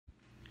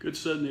Good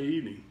Sunday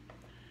evening.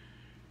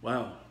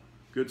 Wow,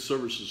 good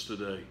services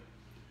today.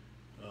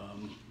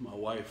 My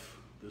wife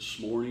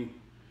this morning,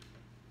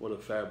 what a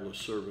fabulous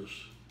service.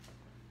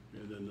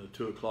 And then the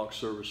 2 o'clock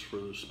service for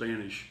the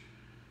Spanish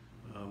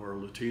or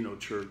Latino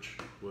church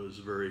was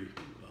very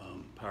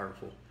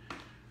powerful.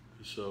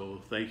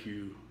 So thank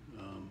you,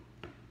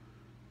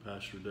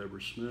 Pastor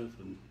Deborah Smith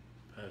and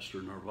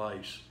Pastor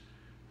Narvaez,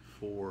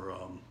 for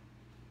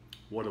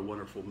what a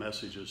wonderful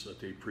messages that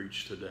they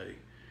preached today.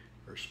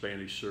 Our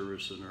Spanish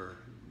service and our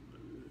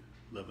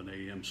 11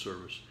 a.m.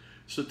 service.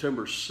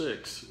 September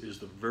 6th is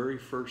the very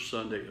first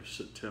Sunday of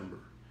September.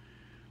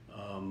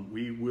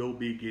 We will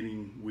be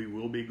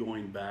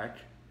going back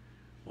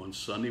on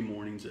Sunday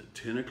mornings at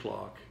 10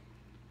 o'clock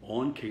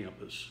on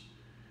campus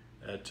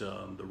at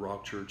the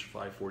Rock Church,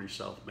 540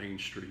 South Main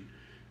Street.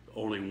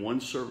 Only one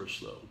service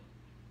though.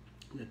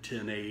 The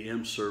 10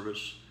 a.m.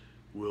 service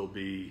will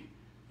be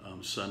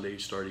Sunday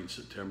starting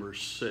September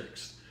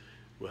 6th.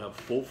 We'll have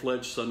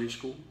full-fledged Sunday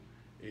school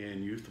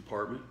and youth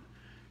department,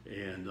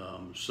 and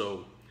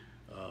we'll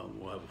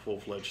have a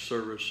full-fledged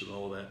service and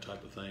all that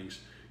type of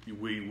things.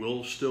 We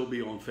will still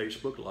be on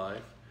Facebook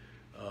Live.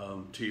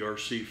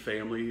 TRC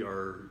Family,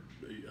 our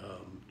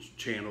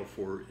channel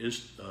for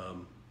YouTube.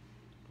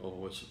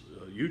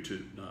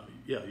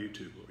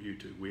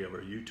 YouTube. We have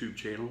our YouTube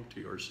channel,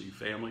 TRC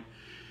Family.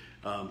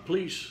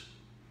 Please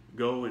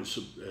go and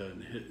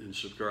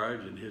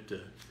subscribe and hit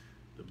the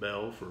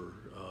bell for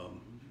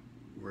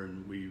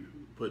when we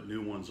put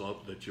new ones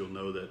up, that you'll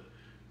know that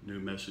new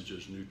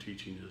messages, new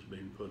teaching is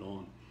being put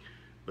on.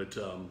 But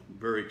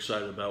very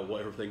excited about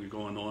everything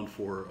going on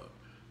for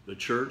the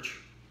church,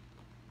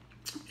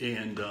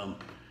 and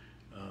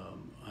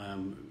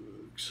I'm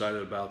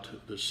excited about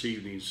this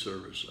evening's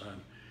service.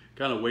 I'm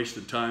kind of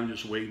wasted time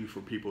just waiting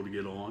for people to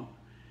get on,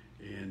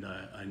 and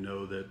I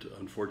know that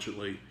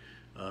unfortunately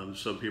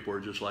some people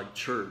are just like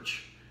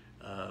church.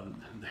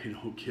 They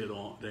don't get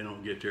on. They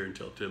don't get there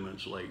until 10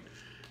 minutes late.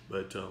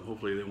 But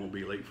hopefully they won't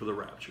be late for the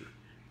rapture,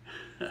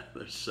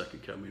 the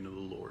second coming of the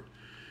Lord.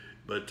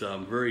 But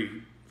I'm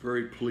very,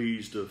 very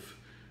pleased of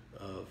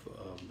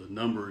the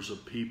numbers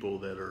of people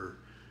that are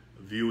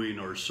viewing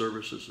our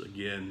services.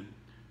 Again,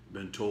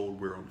 been told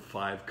we're on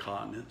 5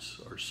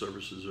 continents. Our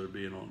services are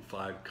being on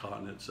 5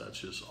 continents. That's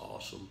just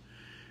awesome.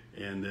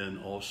 And then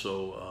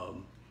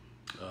also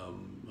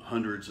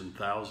hundreds and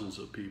thousands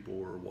of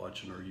people are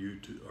watching our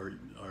YouTube,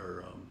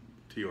 our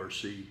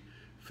TRC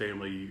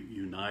Family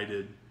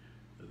United,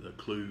 the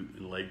Clue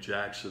in Lake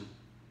Jackson,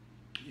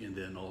 and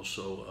then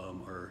also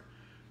our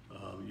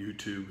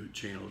YouTube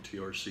channel,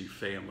 TRC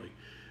Family.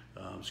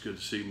 It's good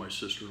to see my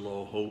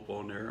sister-in-law Hope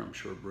on there. I'm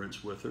sure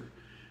Brent's with her,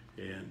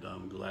 and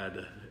I'm glad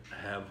to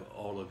have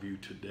all of you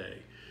today.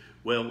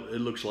 Well, it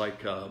looks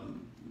like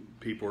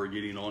people are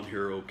getting on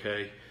here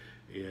okay,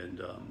 and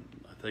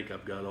I think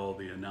I've got all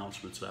the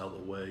announcements out of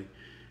the way,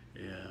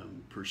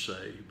 per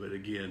se. But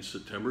again,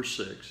 September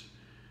 6th,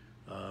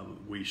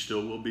 we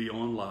still will be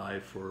on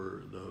live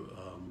for the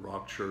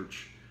Rock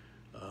Church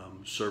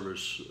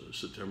service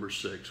September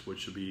 6th,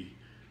 which will be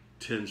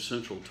 10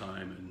 Central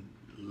Time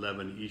and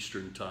 11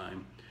 Eastern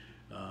Time,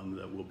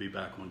 that we'll be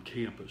back on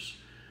campus.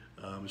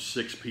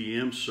 6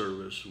 p.m.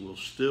 service will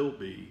still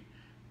be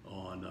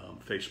on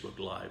Facebook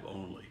Live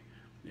only.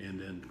 And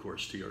then, of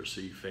course,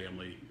 TRC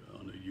Family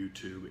on the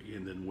YouTube,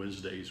 and then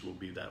Wednesdays will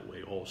be that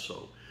way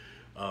also.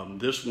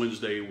 This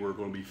Wednesday, we're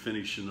going to be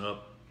finishing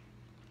up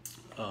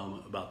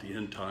about the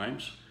end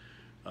times.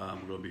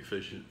 We're going to be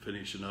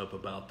finishing up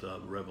about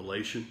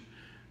Revelation.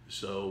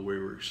 So we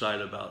were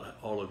excited about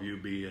all of you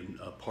being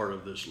a part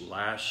of this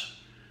last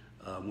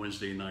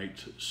Wednesday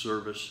night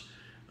service.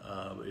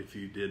 If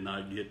you did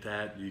not get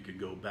that, you could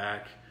go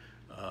back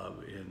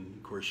and,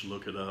 of course,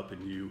 look it up,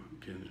 and you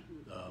can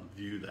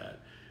view that.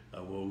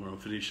 We're going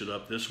to finish it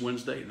up this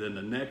Wednesday. Then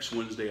the next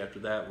Wednesday after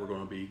that, we're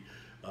going to be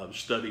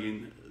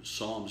studying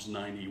Psalms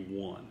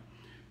 91.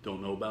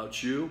 Don't know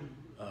about you.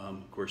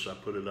 Of course, I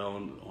put it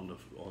on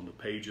the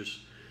pages.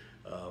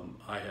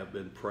 I have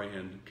been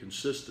praying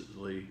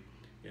consistently,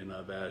 and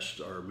I've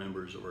asked our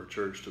members of our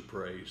church to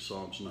pray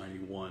Psalms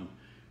 91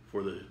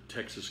 for the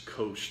Texas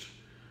coast,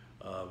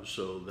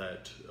 so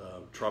that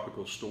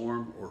tropical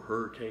storm or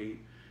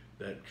hurricane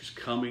that is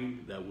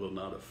coming, that will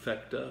not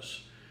affect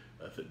us.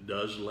 If it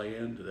does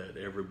land, that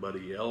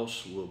everybody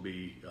else will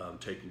be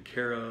taken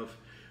care of.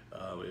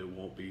 It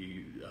won't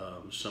be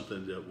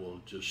something that will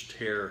just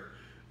tear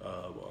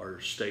our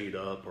state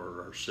up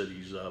or our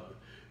cities up,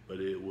 but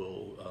it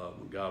will,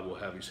 God will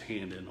have his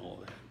hand in all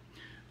that.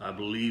 I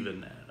believe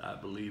in that.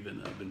 I've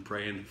been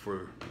praying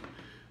for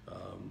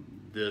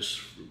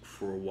this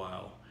for a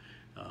while.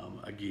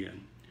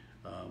 Again,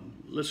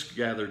 let's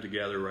gather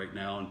together right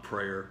now in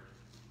prayer.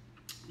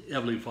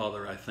 Heavenly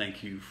Father, I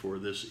thank you for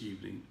this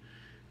evening.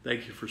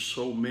 Thank you for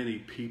so many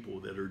people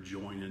that are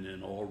joining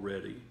in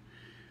already.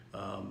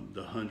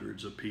 The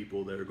hundreds of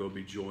people that are going to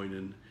be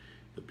joining,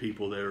 the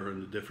people that are in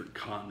the different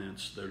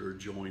continents that are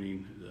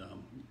joining,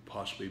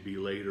 possibly be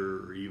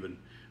later or even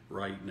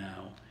right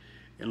now.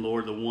 And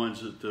Lord, the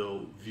ones that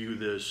they'll view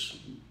this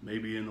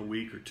maybe in a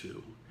week or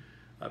two,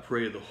 I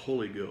pray the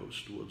Holy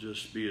Ghost will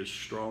just be as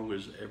strong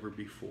as ever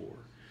before.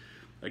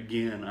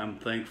 Again, I'm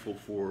thankful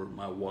for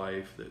my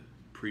wife that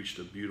preached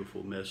a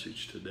beautiful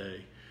message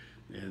today,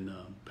 and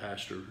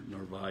Pastor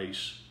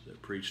Narvaez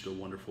that preached a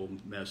wonderful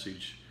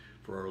message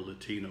for our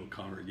Latino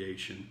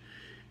congregation.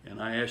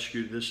 And I ask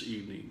you this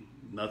evening,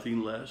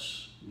 nothing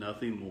less,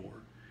 nothing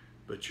more,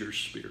 but your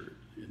spirit.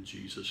 In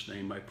Jesus'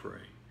 name I pray.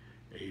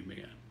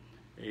 Amen.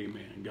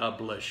 Amen. God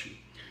bless you.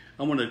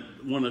 I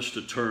want us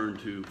to turn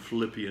to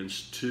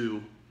Philippians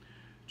 2,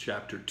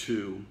 chapter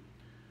 2,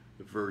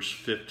 verse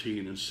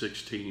 15 and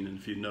 16. And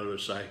if you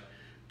notice, I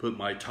put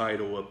my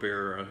title up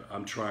there.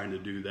 I'm trying to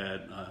do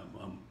that. I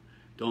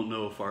don't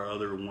know if our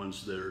other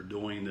ones that are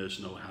doing this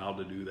know how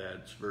to do that.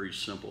 It's very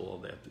simple. All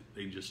that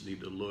they just need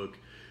to look.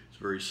 It's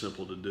very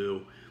simple to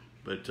do.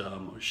 But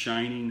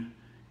shining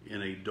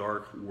in a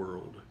dark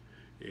world.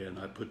 And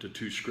I put the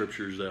two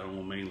scriptures that I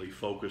will mainly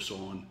focus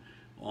on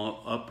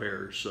up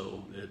there,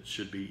 so it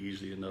should be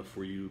easy enough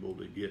for you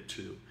to get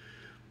to.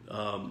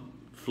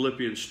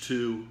 Philippians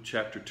 2,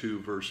 chapter 2,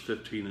 verse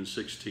 15 and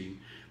 16.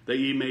 That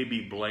ye may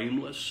be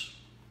blameless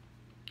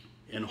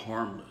and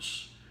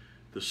harmless,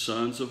 the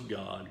sons of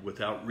God,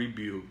 without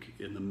rebuke,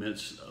 in the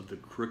midst of the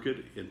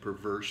crooked and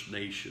perverse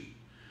nation,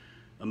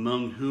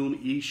 among whom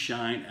ye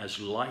shine as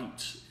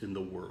lights in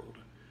the world,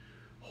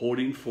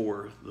 holding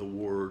forth the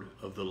word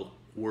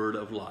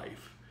of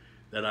life,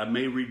 that I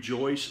may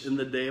rejoice in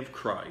the day of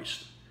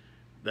Christ,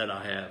 that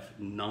I have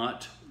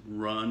not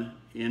run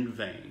in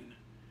vain,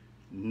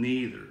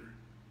 neither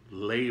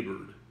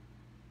labored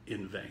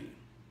in vain.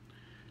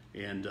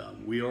 And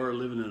we are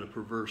living in a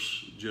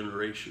perverse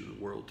generation in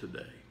the world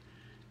today.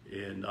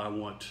 And I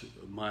want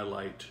my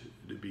light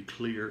to be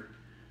clear.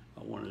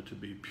 I want it to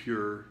be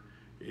pure.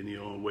 And the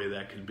only way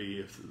that can be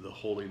if the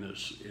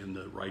holiness and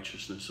the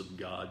righteousness of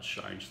God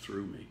shines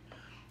through me.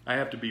 I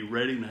have to be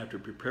ready and I have to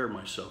prepare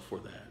myself for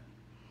that.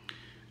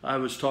 I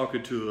was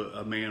talking to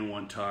a man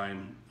one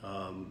time,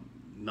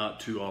 not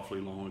too awfully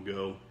long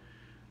ago.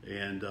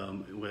 And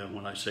well,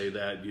 when I say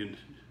that,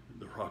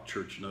 the Rock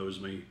Church knows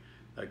me.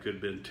 That could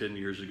have been 10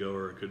 years ago,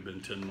 or it could have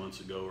been 10 months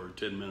ago, or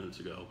 10 minutes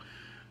ago.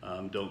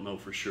 Don't know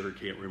for sure,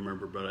 can't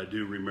remember, but I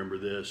do remember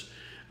this.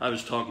 I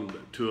was talking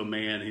to a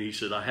man, and he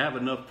said, I have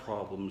enough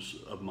problems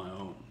of my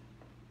own.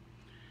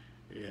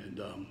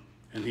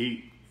 And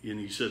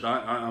he said,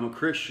 I'm a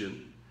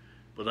Christian,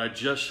 but I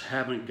just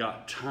haven't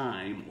got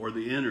time or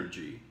the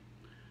energy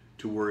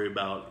to worry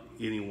about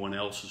anyone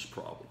else's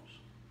problems.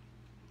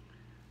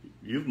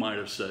 You might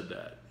have said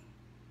that.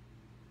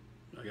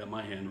 I got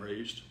my hand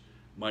raised.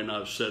 Might not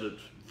have said it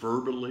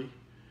verbally,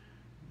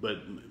 but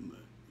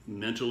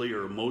mentally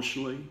or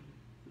emotionally,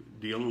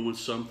 dealing with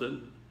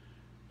something,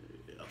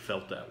 I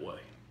felt that way.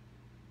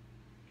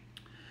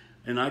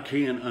 And I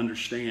can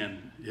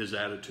understand his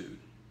attitude.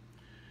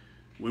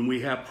 When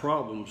we have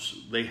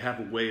problems, they have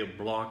a way of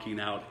blocking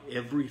out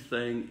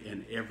everything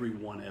and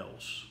everyone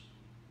else.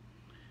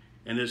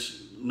 And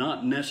it's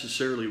not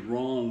necessarily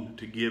wrong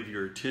to give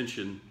your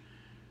attention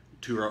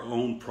to our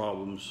own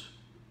problems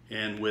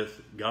and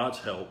with God's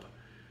help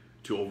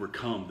to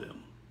overcome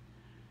them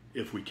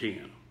if we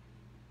can.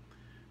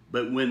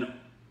 But when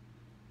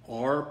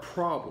our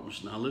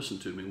problems, now listen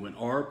to me, when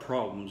our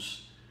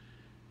problems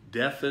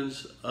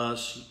deafens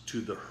us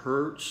to the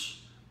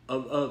hurts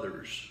of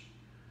others,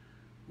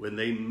 when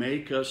they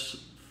make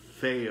us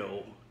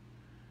fail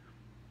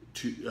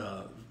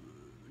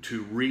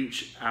to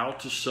reach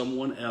out to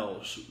someone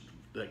else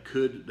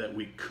that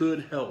we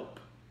could help,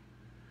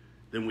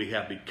 then we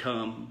have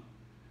become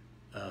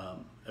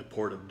a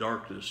port of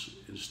darkness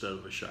instead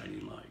of a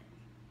shining light.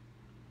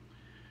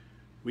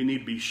 We need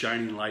to be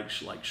shining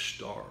lights like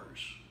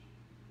stars.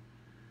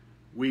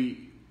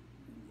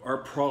 Our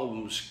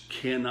problems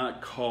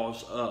cannot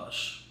cause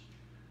us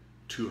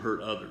to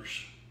hurt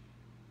others.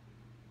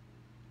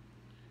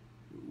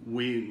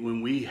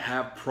 When we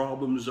have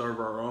problems of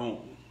our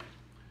own,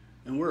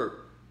 and we're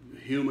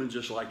human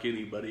just like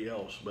anybody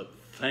else, but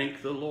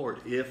thank the Lord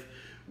if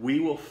we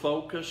will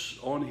focus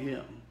on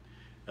Him.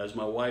 As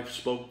my wife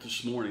spoke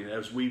this morning,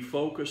 as we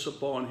focus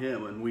upon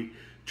Him and we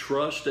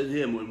trust in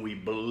Him, when we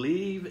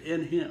believe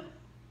in Him,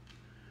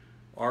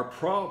 our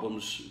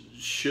problems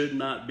should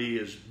not be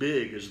as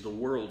big as the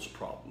world's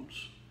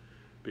problems,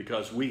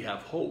 because we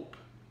have hope.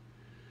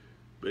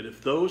 But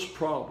if those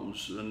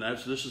problems, and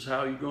this is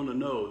how you're going to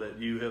know that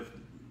you have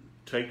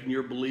taken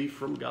your belief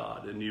from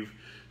God and you've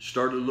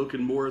started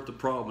looking more at the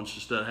problems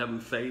instead of having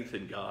faith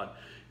in God,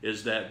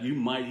 is that you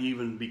might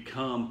even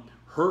become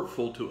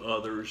hurtful to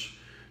others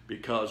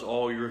because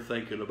all you're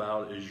thinking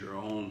about is your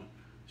own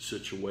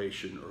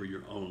situation or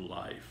your own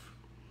life.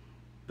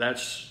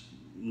 That's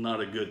not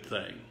a good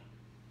thing.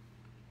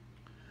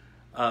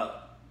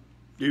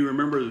 Do you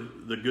remember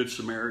the Good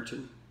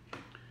Samaritan?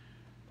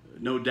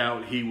 No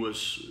doubt he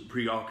was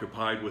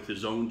preoccupied with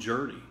his own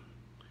journey,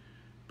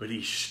 but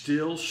he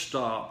still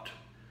stopped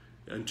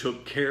and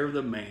took care of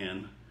the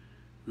man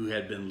who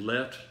had been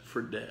left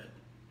for dead.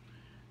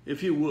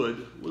 If you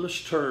would,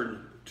 let's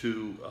turn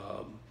to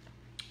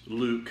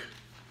Luke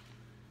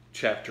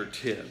chapter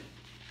 10.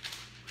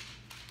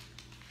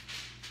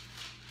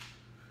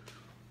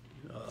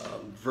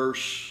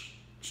 verse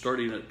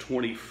starting at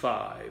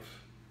 25.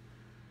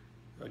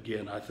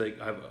 Again, I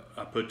think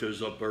I put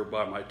those up there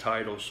by my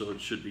title, so it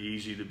should be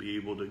easy to be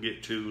able to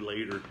get to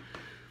later.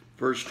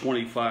 Verse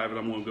 25, and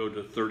I'm going to go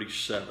to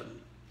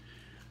 37.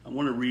 I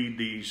want to read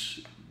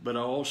these, but I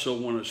also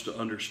want us to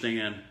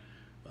understand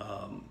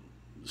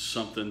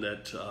something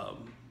that,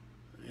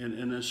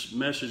 and this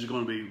message is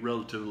going to be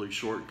relatively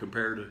short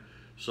compared to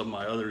some of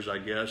my others, I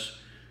guess,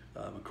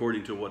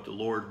 according to what the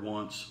Lord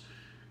wants.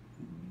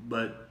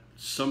 But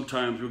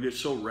sometimes we get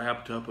so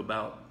wrapped up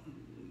about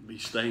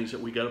these things that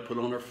we got to put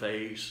on our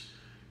face.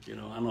 You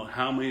know, I don't know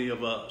how many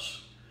of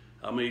us,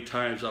 how many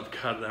times I've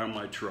gotten out of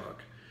my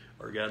truck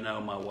or gotten out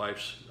of my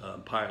wife's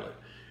Pilot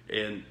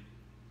and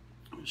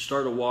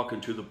started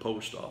walking to the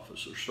post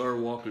office or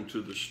started walking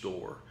to the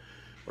store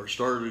or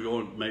started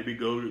going, maybe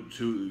go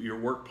to your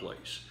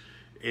workplace,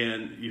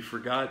 and you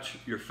forgot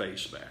your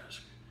face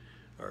mask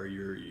or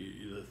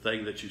the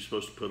thing that you're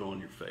supposed to put on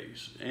your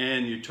face,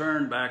 and you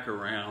turn back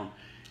around,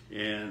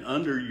 and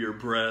under your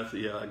breath,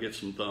 yeah, I get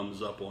some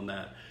thumbs up on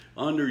that.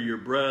 Under your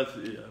breath,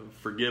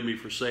 forgive me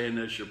for saying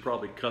this, you're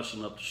probably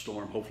cussing up the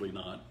storm. Hopefully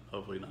not.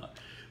 Hopefully not.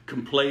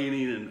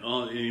 Complaining,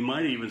 and you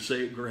might even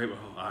say, "Greg,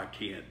 oh, I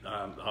can't.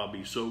 I'll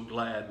be so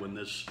glad when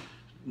this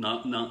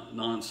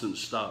nonsense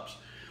stops."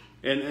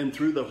 And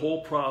through the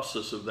whole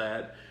process of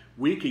that,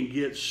 we can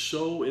get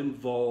so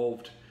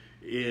involved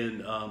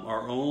in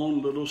our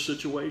own little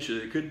situation.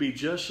 It could be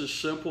just as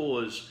simple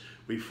as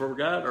we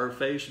forgot our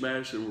face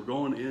mask and we're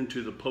going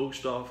into the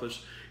post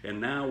office,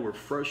 and now we're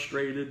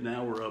frustrated,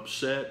 now we're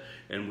upset,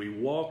 and we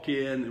walk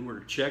in and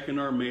we're checking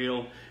our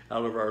mail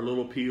out of our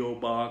little P.O.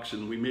 box,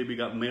 and we maybe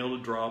got mail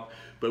to drop,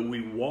 but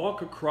we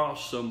walk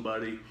across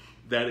somebody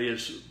that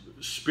is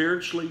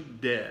spiritually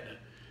dead,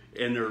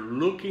 and they're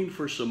looking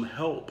for some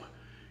help,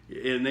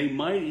 and they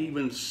might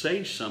even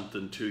say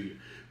something to you,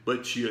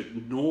 but you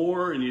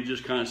ignore and you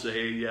just kind of say,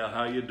 "Hey, yeah,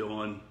 how you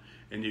doing?"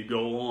 And you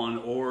go on.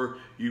 Or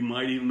you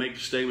might even make a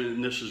statement,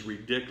 "And this is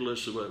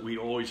ridiculous, but we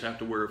always have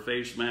to wear a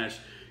face mask.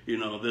 You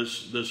know,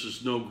 this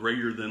is no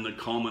greater than the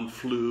common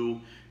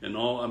flu," and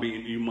all. I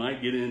mean, you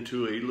might get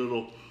into a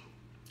little,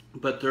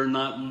 but they're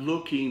not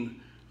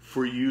looking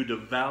for you to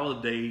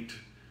validate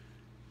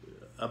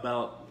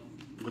about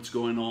what's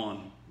going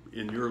on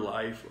in your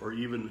life or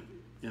even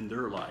in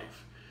their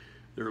life.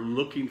 They're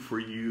looking for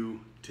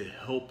you to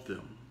help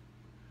them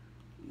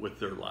with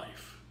their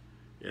life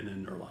and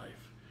in their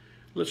life.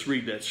 Let's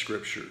read that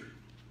scripture.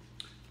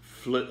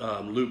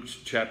 Luke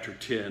chapter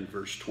 10,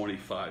 verse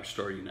 25,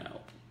 starting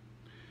out.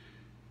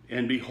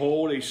 "And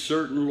behold, a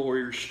certain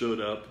lawyer stood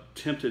up,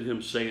 tempted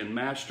him, saying,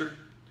 Master,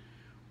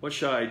 what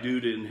shall I do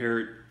to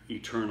inherit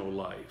eternal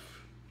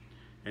life?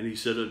 And he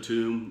said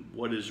unto him,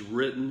 What is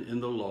written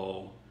in the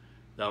law,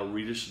 thou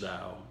readest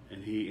thou?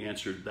 And he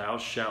answered, Thou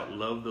shalt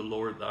love the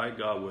Lord thy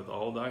God with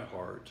all thy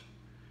heart,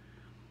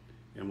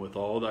 and with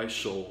all thy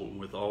soul, and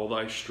with all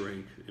thy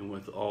strength, and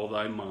with all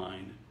thy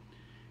mind,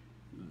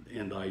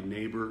 and thy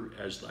neighbor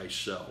as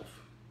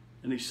thyself.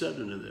 And he said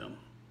unto them,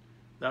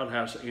 Thou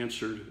hast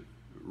answered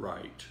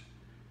right.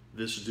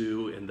 This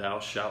do, and thou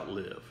shalt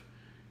live.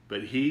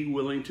 But he,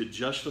 willing to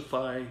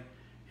justify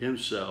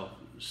himself,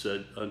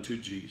 said unto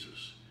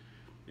Jesus,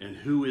 And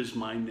who is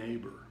my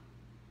neighbor?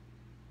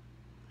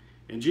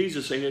 And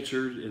Jesus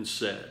answered and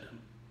said,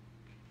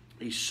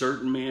 A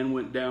certain man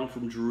went down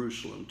from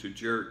Jerusalem to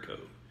Jericho,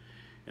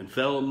 and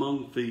fell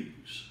among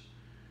thieves,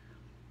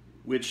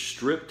 which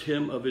stripped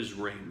him of his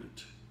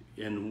raiment,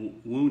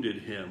 and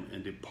wounded him,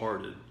 and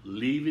departed,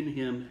 leaving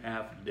him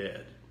half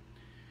dead.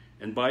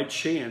 And by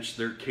chance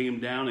there came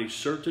down a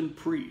certain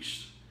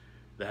priest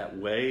that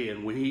way,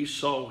 and when he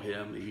saw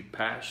him, he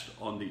passed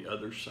on the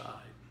other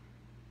side."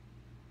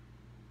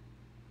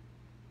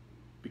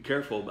 Be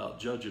careful about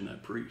judging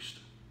that priest.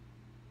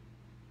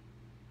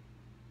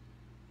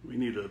 We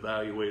need to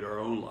evaluate our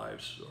own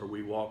lives. Are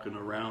we walking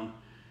around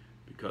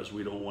because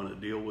we don't want to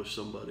deal with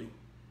somebody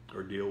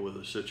or deal with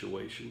a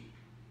situation?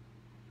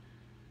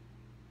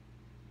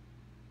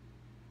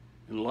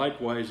 And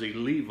likewise, a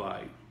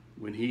Levite,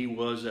 when he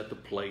was at the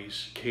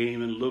place,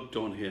 came and looked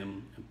on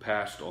him and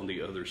passed on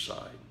the other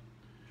side.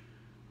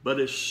 But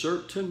a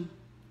certain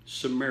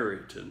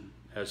Samaritan,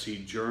 as he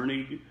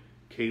journeyed,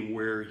 came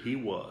where he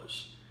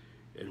was,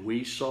 and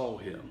we saw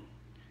him,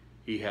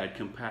 he had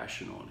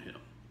compassion on him,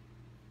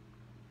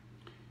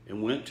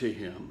 and went to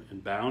him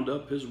and bound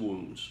up his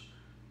wounds,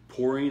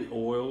 pouring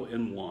oil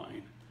and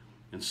wine,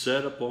 and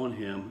set upon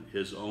him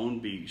his own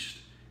beast,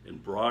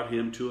 and brought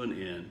him to an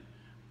inn,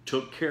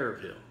 took care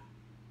of him.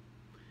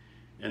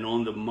 And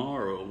on the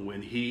morrow,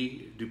 when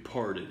he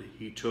departed,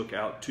 he took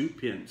out 2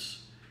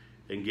 pence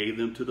and gave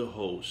them to the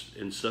host,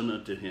 and said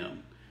unto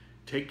him,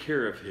 Take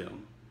care of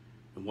him,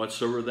 and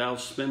whatsoever thou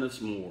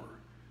spendest more,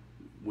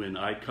 when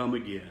I come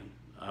again,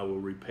 I will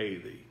repay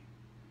thee.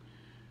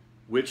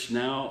 Which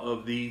now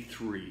of thee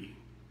 3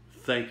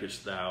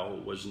 thinkest thou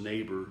was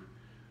neighbor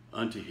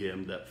unto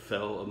him that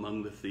fell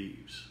among the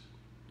thieves?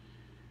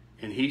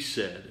 And he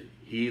said,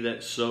 He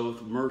that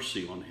showeth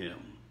mercy on him.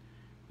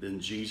 Then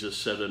Jesus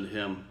said unto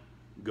him,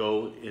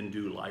 Go and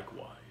do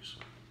likewise.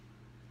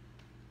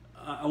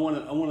 I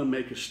want to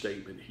make a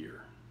statement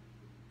here,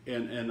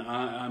 and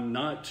I'm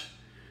not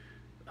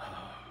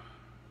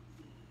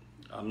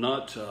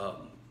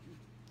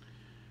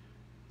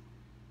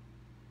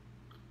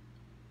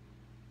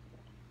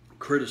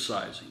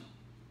criticizing,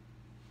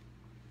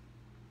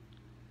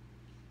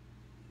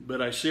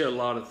 but I see a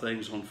lot of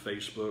things on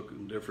Facebook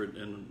and different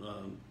and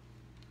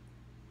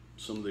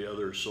some of the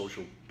other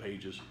social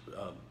pages.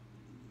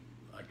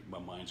 My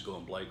mind's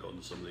going blank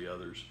on some of the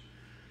others.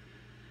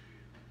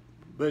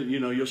 But, you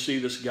know, you'll see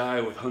this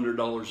guy with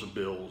 $100 of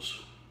bills.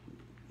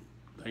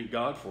 Thank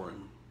God for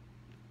him.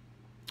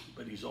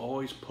 But he's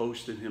always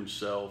posting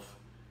himself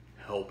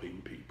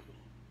helping people.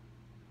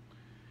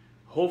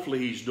 Hopefully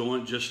he's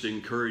doing it just to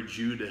encourage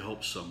you to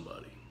help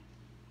somebody.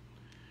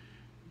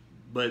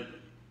 But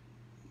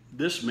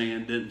this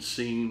man didn't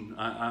seem,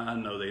 I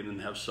know they didn't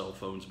have cell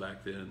phones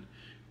back then,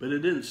 but it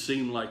didn't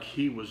seem like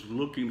he was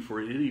looking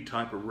for any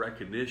type of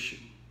recognition.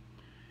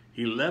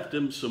 He left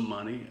him some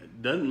money.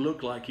 It doesn't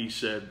look like he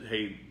said,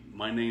 hey,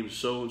 my name's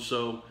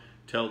so-and-so,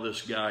 tell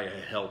this guy I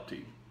helped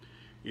him.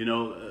 You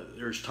know,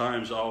 there's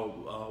times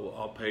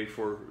I'll pay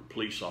for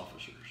police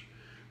officers.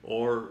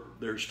 Or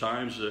there's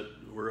times that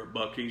we're at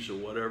Buc-ee's or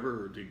whatever,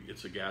 or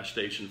it's a gas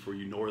station for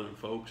you northern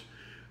folks,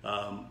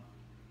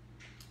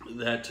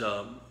 that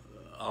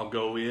I'll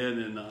go in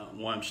and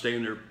while I'm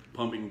standing there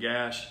pumping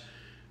gas,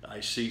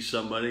 I see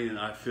somebody and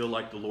I feel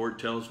like the Lord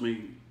tells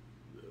me,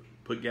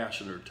 put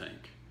gas in their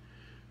tank.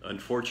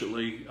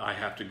 Unfortunately, I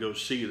have to go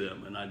see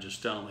them, and I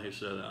just tell them, hey,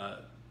 said, I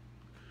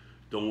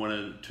don't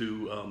want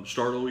to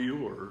startle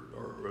you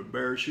or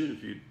embarrass you.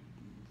 If you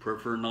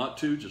prefer not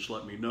to, just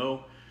let me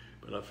know.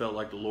 But I felt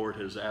like the Lord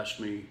has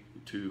asked me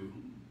to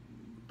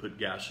put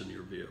gas in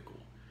your vehicle.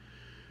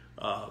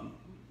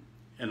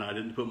 And I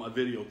didn't put my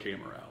video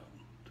camera out.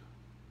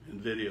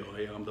 In video,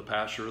 hey, I'm the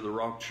pastor of the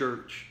Rock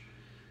Church.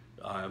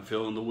 I'm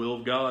feeling the will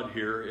of God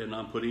here, and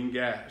I'm putting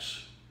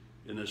gas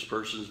in this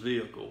person's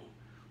vehicle.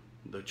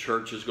 The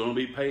church is going to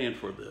be paying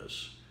for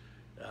this.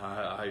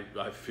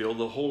 I feel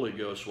the Holy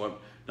Ghost.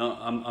 Now,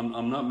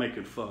 I'm not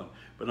making fun,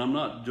 but I'm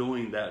not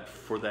doing that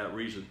for that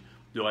reason.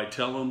 Do I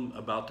tell them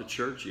about the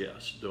church?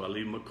 Yes. Do I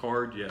leave them a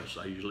card? Yes.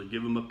 I usually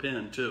give them a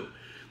pen too.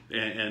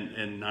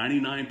 And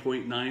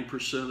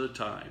 99.9% of the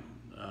time,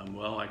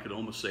 well, I could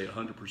almost say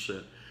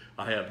 100%,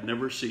 I have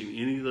never seen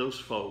any of those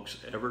folks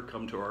ever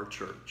come to our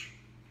church.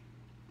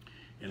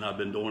 And I've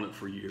been doing it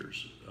for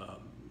years,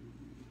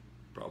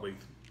 probably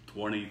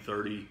 20,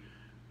 30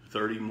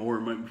 more,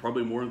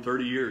 probably more than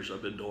 30 years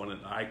I've been doing it.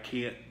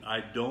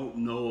 I don't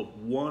know of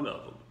one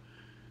of them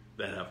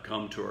that have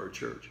come to our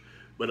church.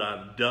 But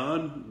I've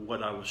done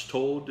what I was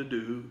told to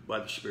do by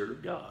the Spirit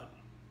of God.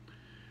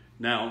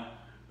 Now,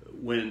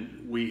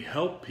 when we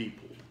help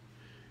people,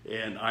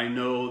 and I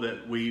know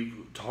that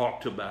we've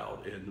talked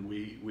about and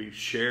we've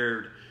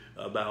shared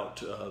about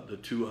the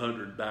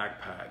 200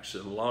 backpacks,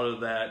 and a lot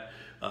of that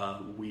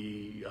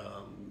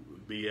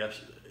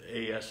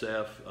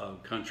ASF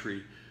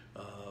country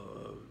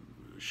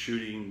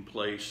shooting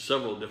place,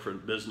 several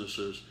different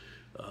businesses,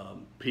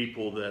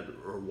 people that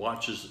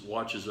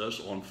watches us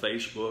on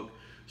Facebook.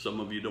 Some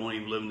of you don't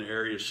even live in the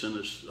area, send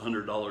us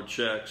 $100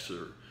 checks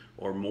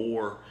or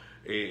more,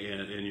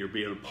 and you're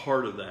being a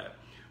part of that.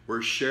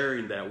 We're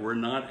sharing that. We're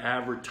not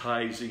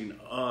advertising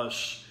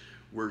us.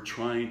 We're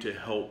trying to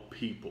help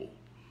people.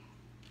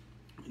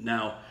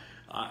 Now,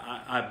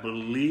 I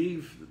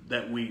believe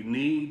that we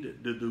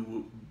need to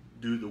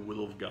do the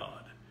will of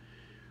God.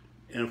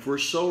 And if we're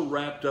so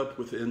wrapped up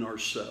within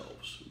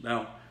ourselves.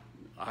 Now,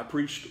 I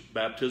preached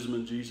baptism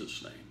in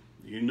Jesus' name.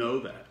 You know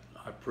that.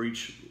 I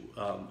preach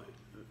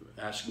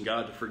asking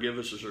God to forgive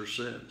us of our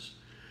sins.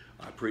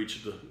 I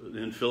preach the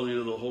infilling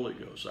of the Holy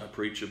Ghost. I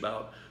preach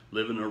about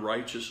living a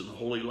righteous and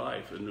holy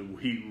life. And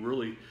we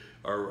really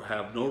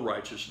have no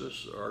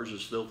righteousness. Ours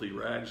is filthy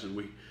rags.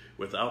 And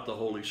without the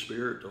Holy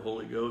Spirit, the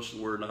Holy Ghost,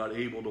 we're not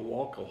able to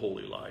walk a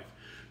holy life.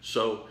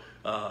 So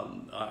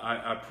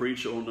I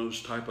preach on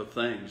those type of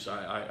things.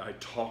 I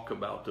talk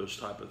about those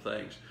type of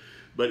things.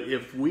 But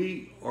if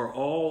we are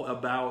all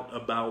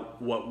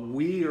about what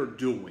we are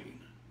doing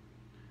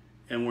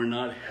and we're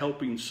not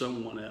helping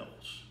someone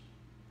else,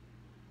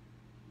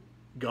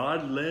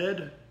 God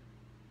led,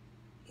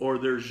 or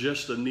there's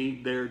just a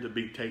need there to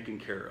be taken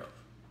care of.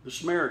 The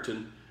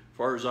Samaritan, as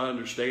far as I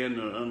understand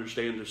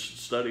the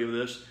study of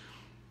this,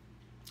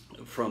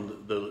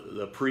 from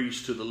the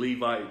priest to the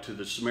Levite to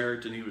the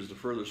Samaritan, he was the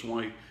furthest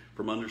one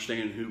from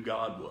understanding who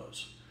God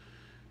was.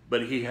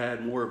 But he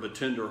had more of a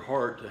tender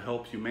heart to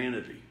help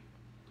humanity.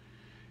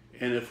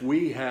 And if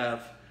we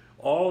have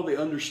all the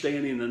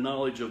understanding and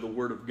knowledge of the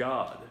Word of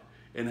God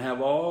and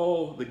have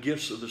all the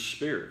gifts of the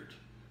Spirit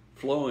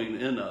flowing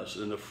in us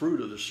and the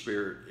fruit of the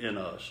Spirit in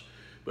us,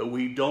 but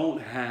we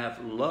don't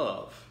have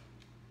love,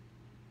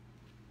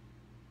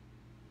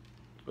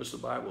 what's the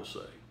Bible say?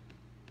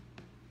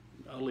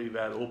 I'll leave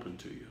that open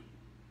to you.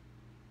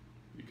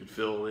 You can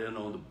fill in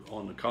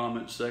on the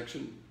comment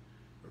section,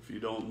 or if you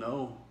don't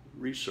know,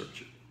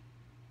 research it.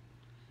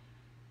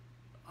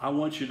 I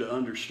want you to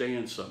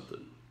understand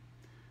something.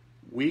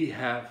 We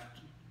have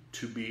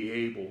to be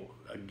able,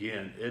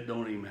 again, it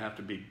don't even have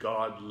to be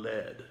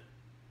God-led.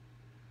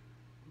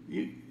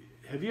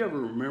 Have you ever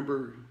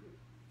remembered,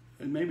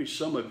 and maybe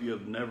some of you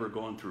have never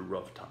gone through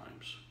rough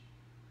times,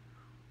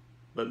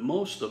 but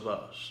most of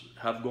us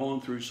have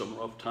gone through some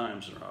rough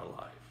times in our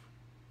life.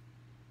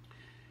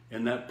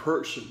 And that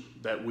person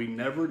that we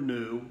never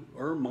knew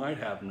or might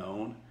have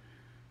known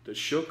that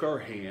shook our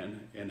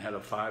hand and had a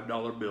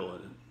 $5 bill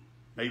in it,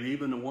 maybe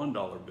even a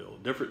 $1 bill.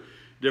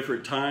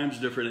 Different times,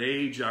 different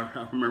age.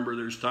 I remember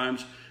there's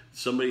times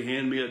somebody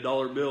handed me a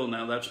 $1 bill.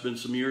 Now that's been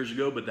some years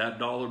ago, but that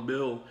 $1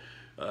 bill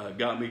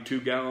got me 2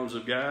 gallons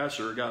of gas,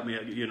 or got me,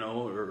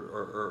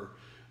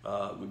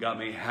 got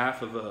me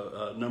half of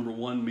a number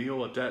one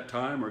meal at that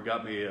time, or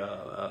got me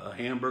a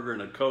hamburger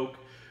and a Coke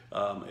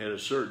at a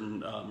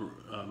certain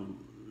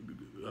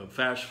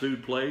fast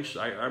food place.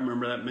 I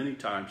remember that many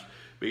times,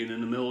 being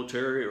in the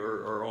military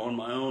or on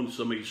my own.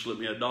 Somebody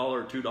slipped me $1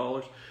 or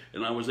 $2,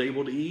 and I was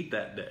able to eat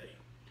that day.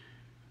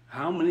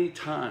 How many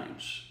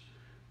times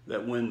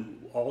that when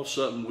all of a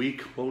sudden we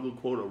quote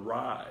unquote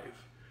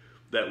arrive,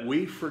 that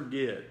we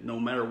forget, no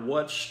matter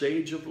what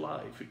stage of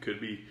life, it could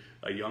be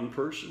a young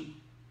person,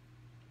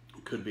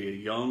 it could be a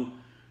young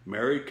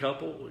married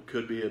couple, it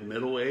could be a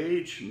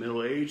middle-aged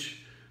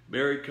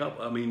married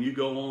couple. I mean, you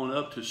go on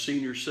up to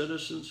senior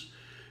citizens.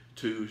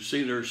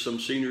 There's some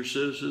senior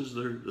citizens,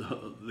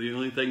 the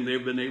only thing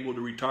they've been able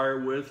to retire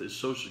with is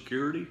Social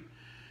Security.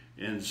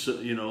 And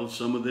so,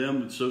 some of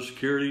them, Social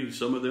Security,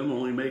 some of them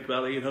only make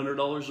about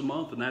 $800 a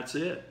month, and that's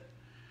it.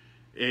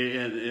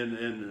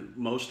 And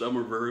most of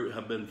them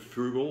have been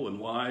frugal and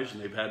wise,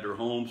 and they've had their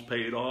homes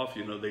paid off.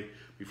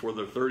 Before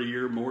their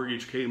 30-year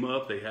mortgage came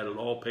up, they had it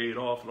all paid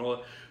off and all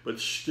that. But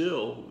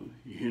still,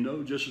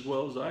 just as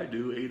well as I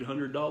do,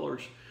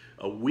 $800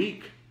 a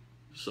week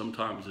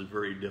sometimes is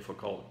very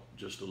difficult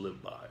just to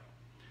live by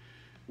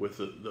with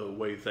the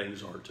way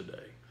things are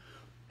today.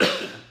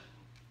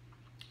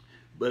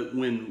 But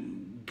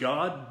when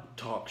God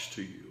talks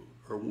to you,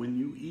 or when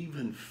you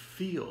even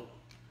feel,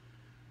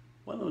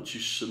 why don't you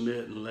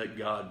submit and let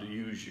God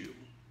use you?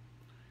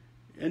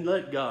 And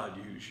let God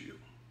use you.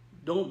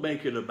 Don't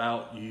make it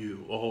about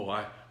you. Oh,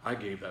 I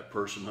gave that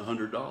person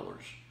 $100.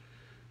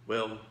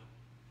 Well,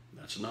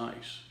 that's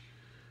nice.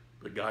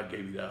 But God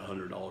gave you that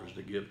 $100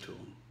 to give to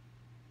him.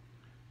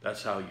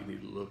 That's how you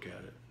need to look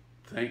at it.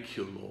 Thank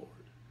you, Lord,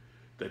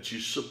 that you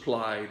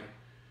supplied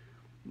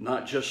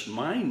not just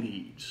my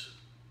needs,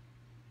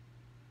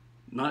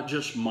 not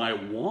just my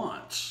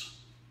wants,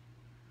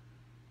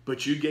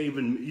 but you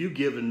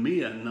given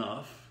me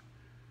enough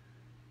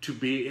to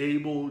be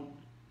able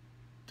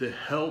to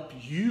help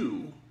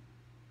you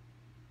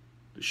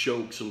to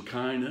show some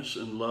kindness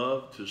and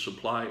love, to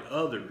supply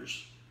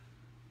others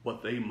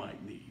what they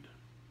might need.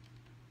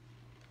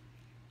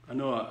 I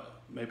know I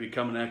may be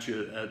coming at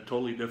you a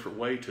totally different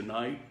way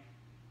tonight,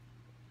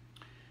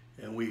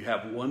 and we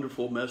have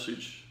wonderful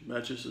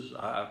messages.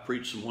 I've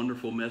preached some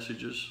wonderful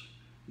messages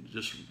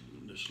just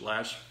this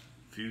last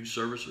few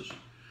services.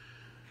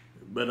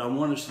 But I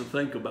want us to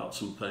think about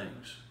some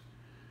things.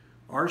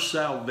 Our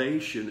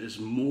salvation is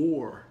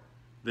more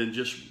than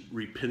just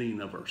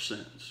repenting of our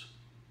sins.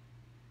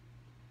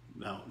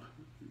 Now,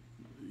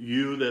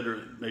 you that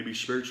are maybe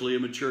spiritually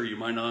immature, you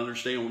might not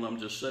understand when I'm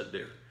just sitting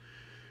there.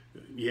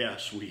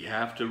 Yes, we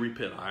have to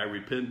repent. I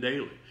repent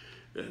daily.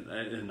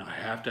 And I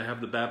have to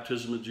have the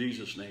baptism of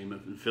Jesus' name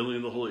and filling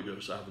of the Holy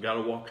Ghost. I've got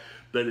to walk.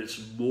 But it's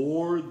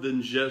more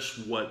than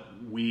just what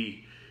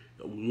we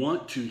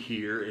want to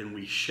hear and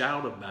we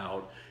shout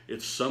about.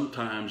 It's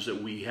sometimes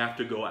that we have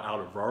to go out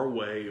of our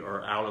way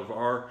or out of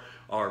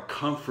our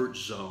comfort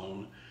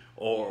zone,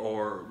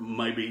 or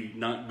maybe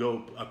not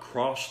go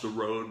across the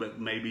road, but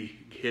maybe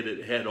hit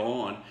it head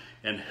on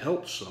and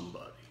help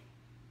somebody.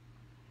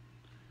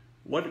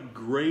 What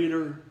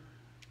greater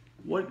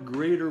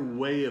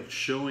way of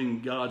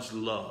showing God's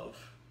love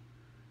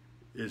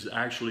is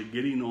actually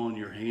getting on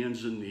your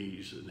hands and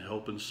knees and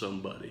helping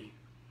somebody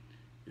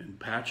and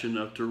patching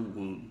up their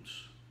wounds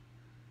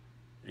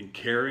and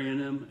carrying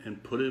them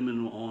and putting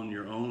them on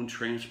your own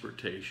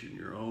transportation,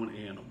 your own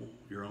animal,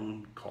 your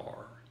own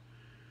car,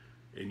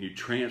 and you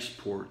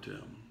transport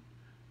them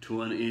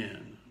to an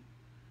inn,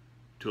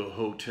 to a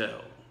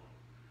hotel,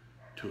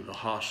 to the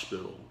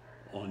hospital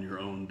on your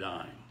own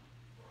dime.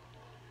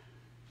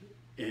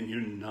 And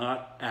you're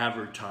not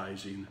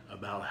advertising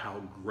about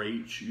how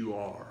great you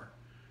are,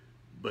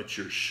 but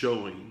you're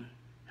showing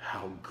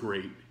how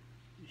great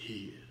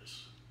he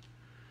is.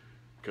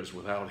 Because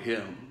without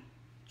him,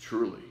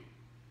 truly,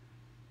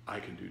 I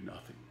can do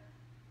nothing.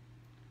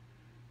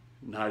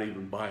 Not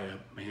even buy a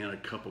man a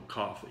cup of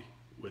coffee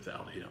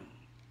without him.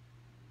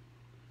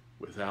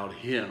 Without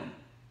him,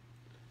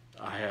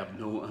 I have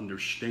no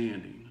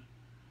understanding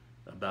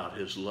about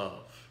his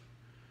love.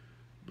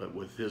 But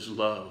with his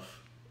love,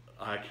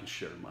 I can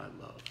share my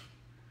love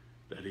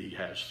that he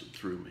has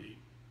through me.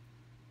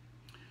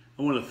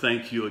 I want to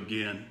thank you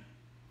again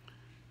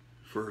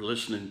for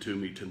listening to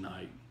me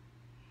tonight.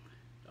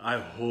 I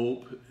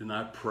hope and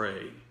I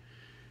pray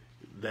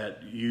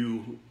that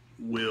you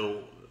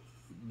will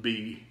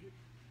be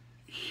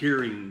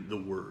hearing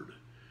the word.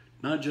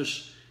 Not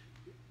just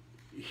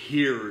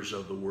hearers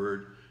of the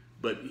word,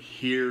 but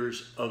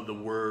hearers of the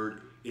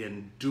word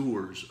and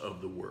doers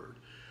of the word.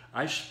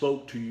 I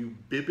spoke to you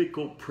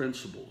biblical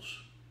principles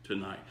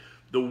tonight.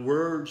 The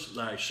words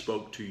that I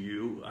spoke to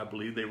you, I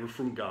believe they were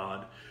from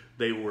God.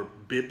 They were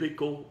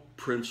biblical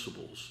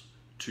principles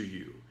to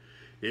you.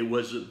 It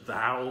wasn't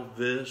thou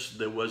this,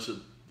 there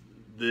wasn't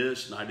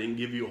this, and I didn't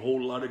give you a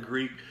whole lot of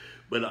Greek,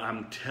 but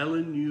I'm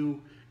telling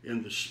you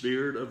in the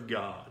Spirit of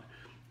God,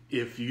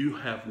 if you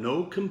have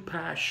no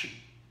compassion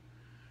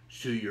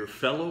to your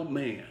fellow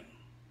man,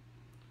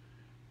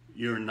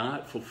 you're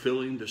not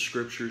fulfilling the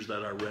scriptures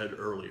that I read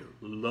earlier.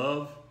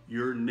 Love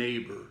your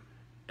neighbor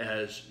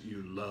as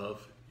you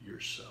love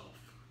yourself.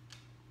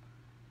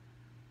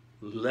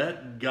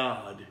 Let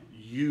God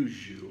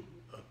use you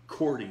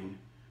according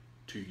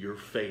to your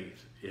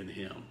faith in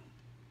him.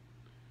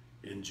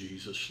 In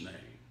Jesus' name.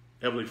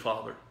 Heavenly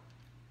Father,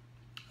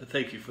 I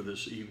thank you for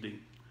this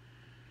evening.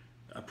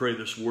 I pray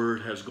this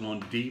word has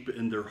gone deep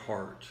in their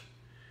heart.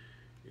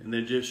 And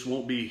they just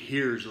won't be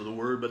hearers of the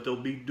word, but they'll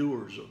be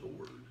doers of the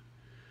word.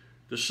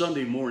 The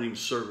Sunday morning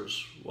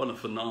service, what a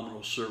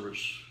phenomenal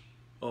service.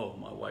 Oh,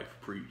 my wife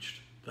preached.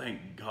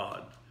 Thank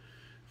God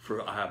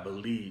for I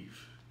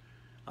believe.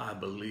 I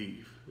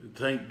believe.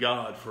 Thank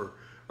God for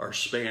our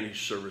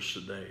Spanish service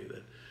today,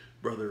 that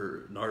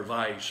Brother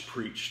Narvaez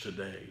preached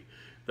today,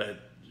 that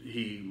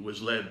he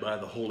was led by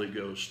the Holy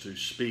Ghost to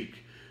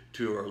speak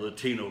to our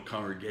Latino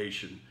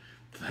congregation.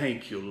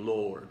 Thank you,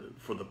 Lord,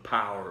 for the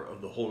power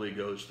of the Holy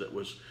Ghost that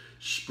was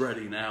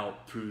spreading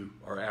out through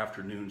our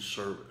afternoon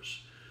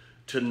service.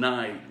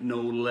 Tonight, no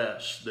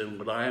less than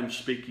what I am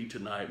speaking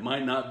tonight,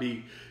 might not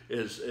be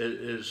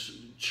as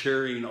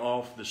cheering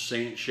off the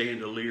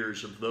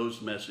chandeliers of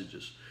those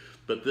messages,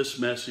 but this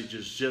message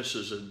is just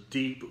as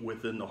deep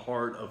within the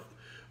heart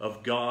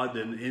of God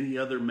than any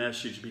other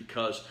message,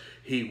 because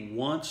he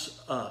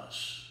wants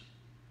us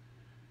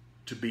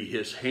to be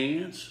his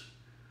hands,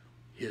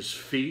 his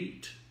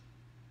feet,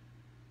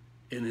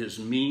 and his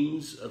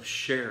means of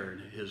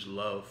sharing his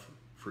love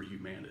for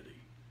humanity.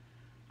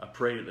 I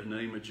pray in the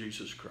name of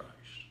Jesus Christ,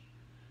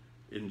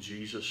 in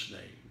Jesus'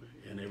 name.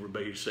 And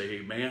everybody say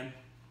amen.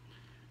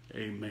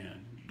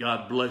 Amen.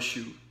 God bless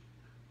you.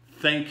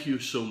 Thank you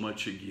so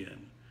much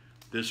again.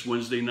 This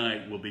Wednesday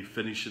night we'll be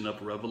finishing up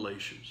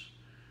Revelations.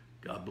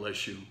 God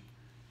bless you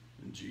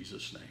in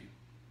Jesus' name.